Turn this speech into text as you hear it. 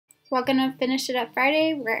We're gonna finish it up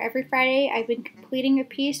Friday, where every Friday I've been completing a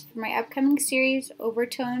piece for my upcoming series,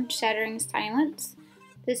 Overtone, Shattering Silence.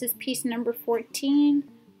 This is piece number 14,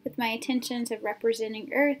 with my intentions of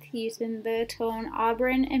representing Earth using the tone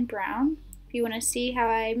Auburn and Brown. If you want to see how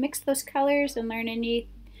I mix those colors and learn any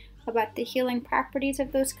about the healing properties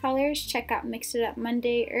of those colors, check out Mix It Up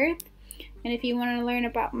Monday Earth. And if you want to learn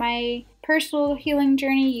about my personal healing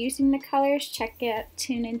journey using the colors, check out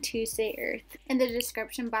Tune In Tuesday Earth in the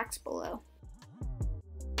description box below.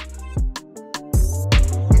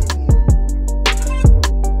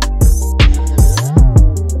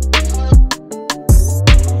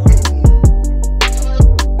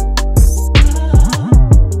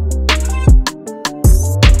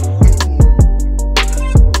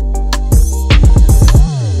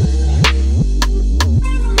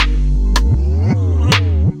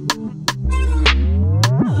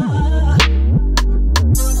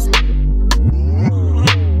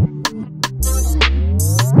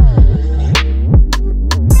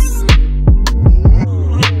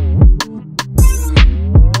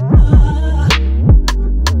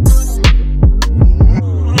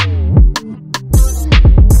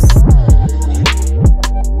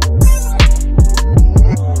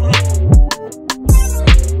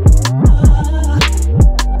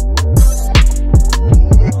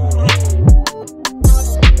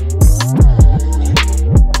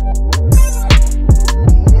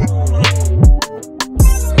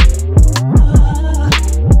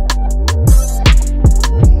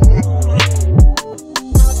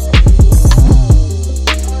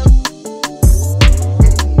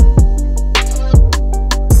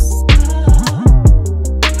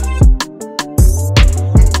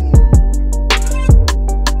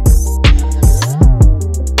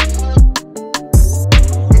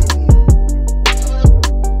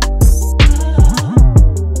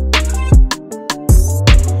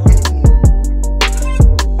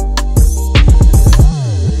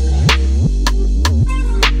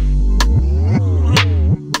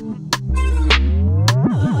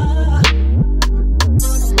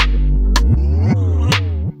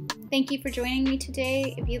 Thank you for joining me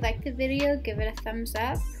today. If you liked the video, give it a thumbs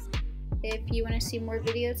up. If you want to see more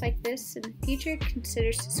videos like this in the future,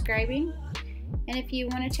 consider subscribing. And if you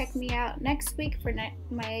want to check me out next week for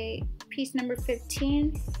my piece number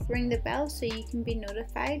 15, ring the bell so you can be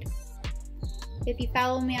notified. If you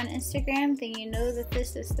follow me on Instagram, then you know that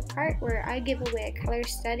this is the part where I give away a color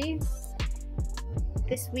study.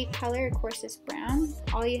 This week color, of course, is brown.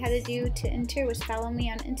 All you had to do to enter was follow me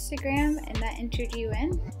on Instagram, and that entered you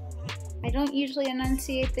in. I don't usually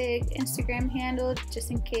enunciate the Instagram handle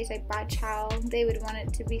just in case I botch how they would want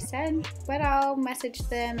it to be said, but I'll message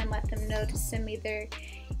them and let them know to send me their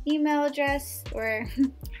email address or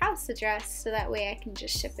house address so that way I can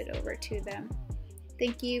just ship it over to them.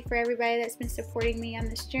 Thank you for everybody that's been supporting me on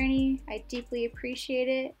this journey. I deeply appreciate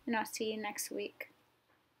it, and I'll see you next week.